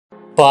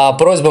По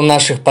просьбам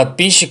наших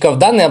подписчиков,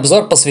 данный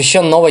обзор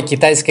посвящен новой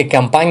китайской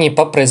компании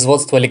по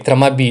производству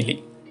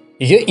электромобилей.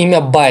 Ее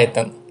имя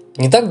Байтон.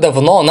 Не так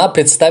давно она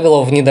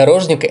представила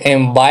внедорожник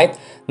M-Byte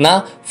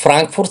на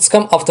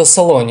франкфуртском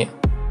автосалоне.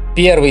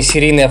 Первый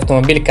серийный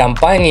автомобиль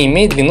компании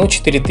имеет длину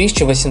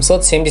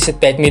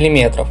 4875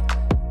 мм,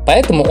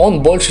 поэтому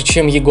он больше,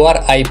 чем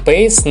Jaguar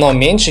I-Pace, но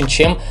меньше,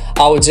 чем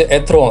Audi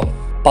e-tron.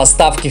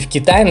 Поставки в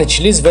Китай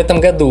начались в этом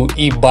году,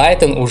 и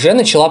Байтон уже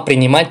начала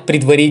принимать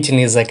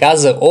предварительные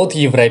заказы от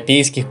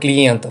европейских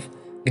клиентов,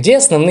 где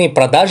основные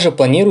продажи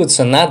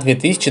планируются на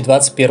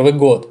 2021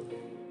 год.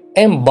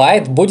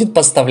 M-Byte будет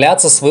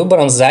поставляться с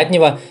выбором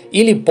заднего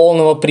или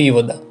полного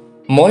привода,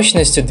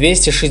 мощностью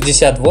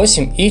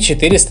 268 и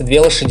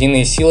 402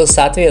 лошадиные силы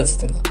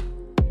соответственно.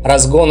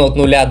 Разгон от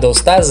 0 до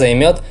 100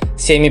 займет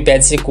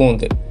 7,5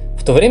 секунды,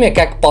 в то время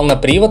как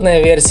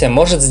полноприводная версия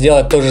может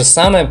сделать то же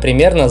самое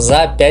примерно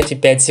за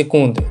 5,5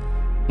 секунды.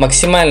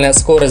 Максимальная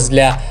скорость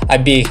для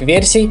обеих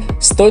версий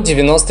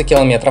 190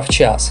 км в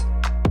час.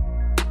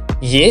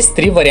 Есть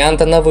три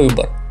варианта на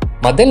выбор.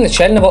 Модель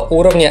начального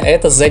уровня –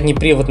 это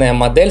заднеприводная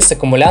модель с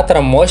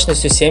аккумулятором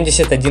мощностью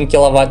 71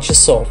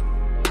 кВт-часов,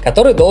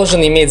 который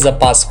должен иметь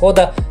запас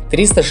хода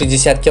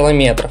 360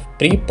 км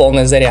при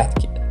полной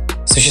зарядке.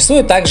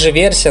 Существует также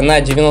версия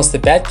на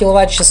 95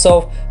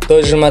 кВт-часов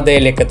той же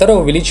модели, которая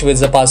увеличивает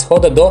запас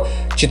хода до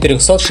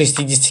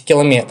 460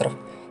 км.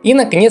 И,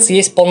 наконец,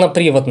 есть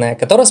полноприводная,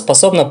 которая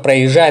способна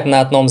проезжать на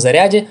одном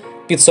заряде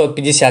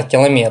 550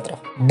 км.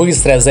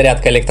 Быстрая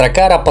зарядка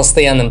электрокара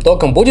постоянным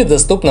током будет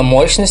доступна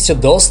мощностью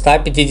до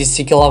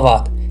 150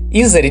 кВт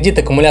и зарядит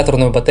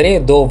аккумуляторную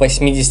батарею до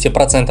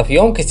 80%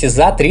 емкости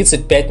за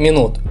 35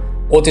 минут.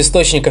 От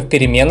источников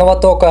переменного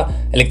тока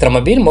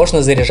электромобиль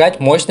можно заряжать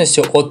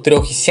мощностью от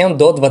 3,7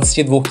 до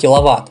 22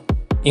 кВт.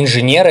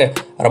 Инженеры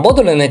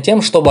работали над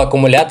тем, чтобы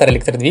аккумулятор,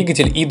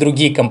 электродвигатель и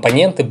другие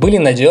компоненты были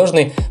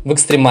надежны в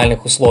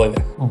экстремальных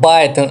условиях.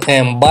 Байтон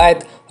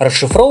М-Byte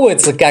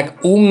расшифровывается как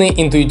умный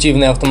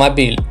интуитивный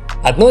автомобиль.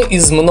 Одной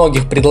из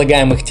многих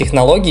предлагаемых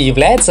технологий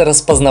является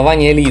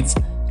распознавание лиц,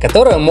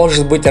 которое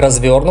может быть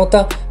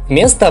развернуто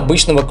вместо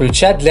обычного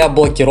ключа для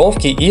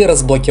блокировки и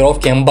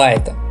разблокировки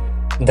М-Byte.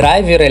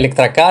 Драйверы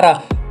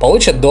электрокара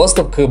получат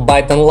доступ к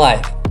Bайтон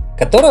Live,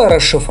 которая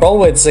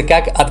расшифровывается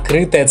как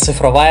открытая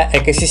цифровая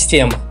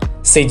экосистема,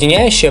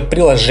 соединяющая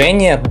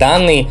приложения,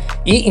 данные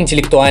и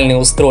интеллектуальные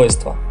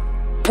устройства.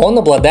 Он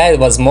обладает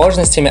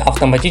возможностями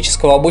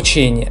автоматического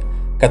обучения,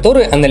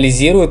 которые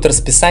анализируют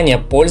расписание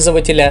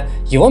пользователя,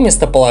 его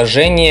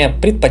местоположение,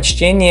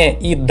 предпочтения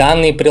и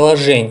данные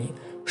приложений,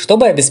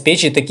 чтобы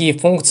обеспечить такие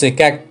функции,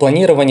 как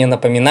планирование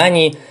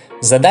напоминаний,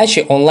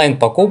 задачи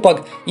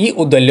онлайн-покупок и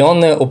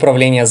удаленное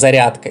управление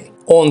зарядкой.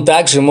 Он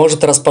также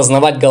может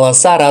распознавать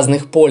голоса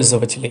разных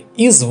пользователей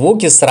и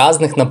звуки с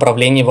разных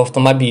направлений в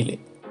автомобиле.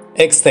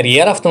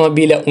 Экстерьер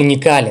автомобиля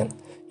уникален.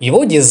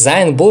 Его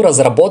дизайн был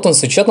разработан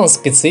с учетом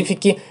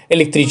специфики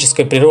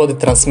электрической природы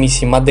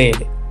трансмиссии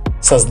модели.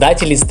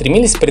 Создатели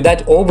стремились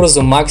придать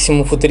образу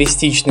максимум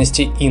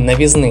футуристичности и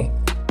новизны,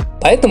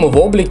 поэтому в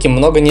облике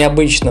много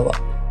необычного,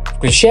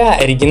 включая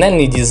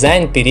оригинальный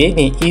дизайн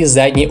передней и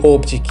задней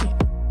оптики,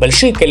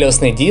 большие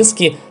колесные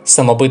диски с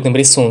самобытным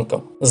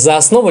рисунком. За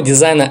основу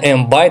дизайна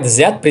M-Byte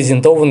взят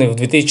презентованный в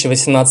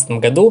 2018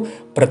 году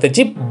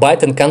прототип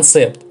Bайтон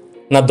Concept.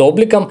 Над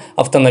обликом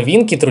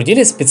автоновинки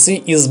трудились спецы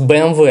из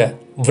BMW.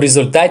 В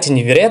результате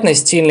невероятно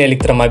стильный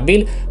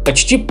электромобиль,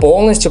 почти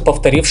полностью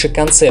повторивший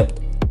концепт,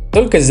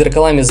 только с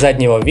зеркалами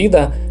заднего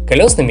вида,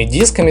 колесными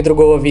дисками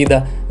другого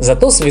вида,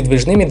 зато с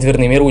выдвижными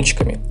дверными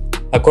ручками.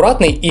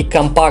 Аккуратный и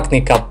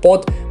компактный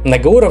капот,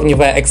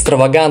 многоуровневая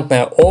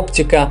экстравагантная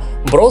оптика,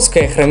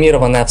 броская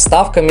хромированная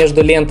вставка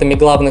между лентами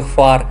главных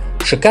фар,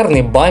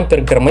 шикарный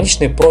бампер,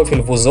 гармоничный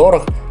профиль в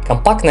узорах,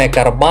 компактная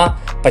корма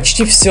 –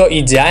 почти все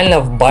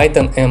идеально в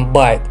Байтон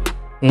M-Byte.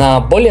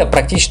 На более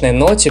практичной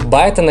ноте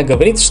Байтона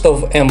говорит, что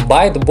в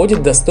M-Byte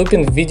будет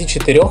доступен в виде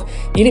 4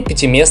 или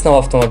 5-местного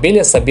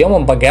автомобиля с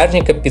объемом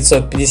багажника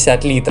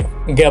 550 литров.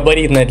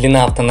 Габаритная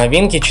длина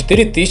автоновинки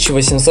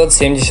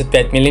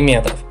 4875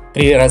 мм.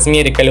 При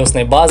размере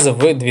колесной базы в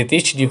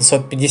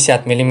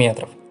 2950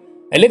 мм.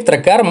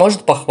 Электрокар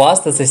может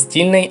похвастаться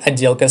стильной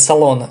отделкой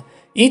салона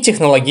и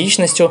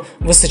технологичностью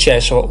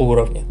высочайшего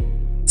уровня.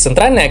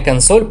 Центральная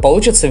консоль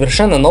получит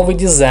совершенно новый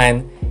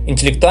дизайн,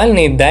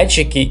 интеллектуальные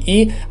датчики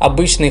и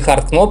обычные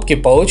хард-кнопки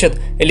получат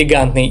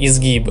элегантные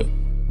изгибы.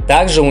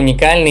 Также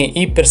уникальный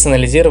и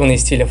персонализированный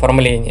стиль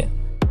оформления.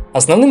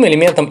 Основным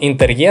элементом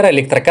интерьера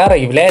электрокара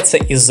является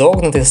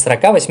изогнутый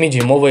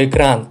 48-дюймовый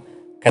экран,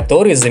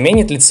 который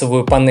заменит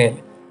лицевую панель.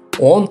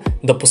 Он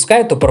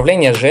допускает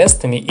управление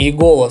жестами и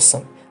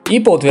голосом, и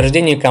по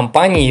утверждению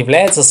компании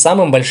является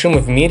самым большим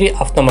в мире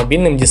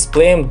автомобильным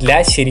дисплеем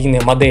для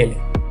серийной модели.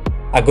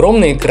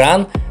 Огромный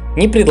экран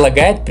не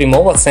предлагает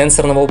прямого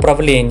сенсорного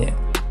управления.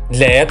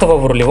 Для этого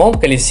в рулевом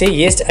колесе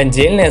есть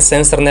отдельная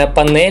сенсорная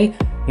панель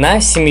на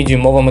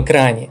 7-дюймовом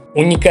экране.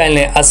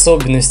 Уникальной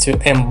особенностью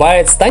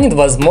M-Byte станет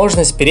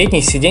возможность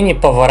передних сидений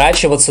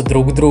поворачиваться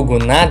друг к другу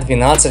на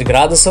 12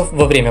 градусов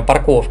во время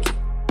парковки.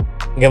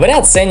 Говоря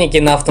о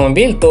ценнике на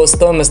автомобиль, то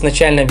стоимость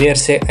начальной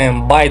версии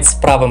M-Byte с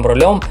правым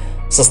рулем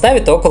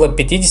составит около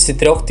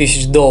 53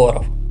 тысяч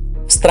долларов.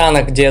 В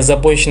странах, где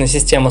запущена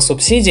система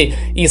субсидий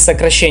и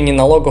сокращение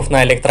налогов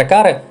на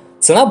электрокары,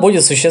 цена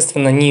будет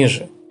существенно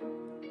ниже.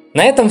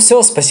 На этом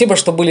все, спасибо,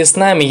 что были с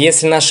нами.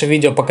 Если наше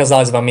видео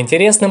показалось вам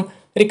интересным,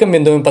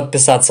 рекомендуем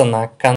подписаться на канал.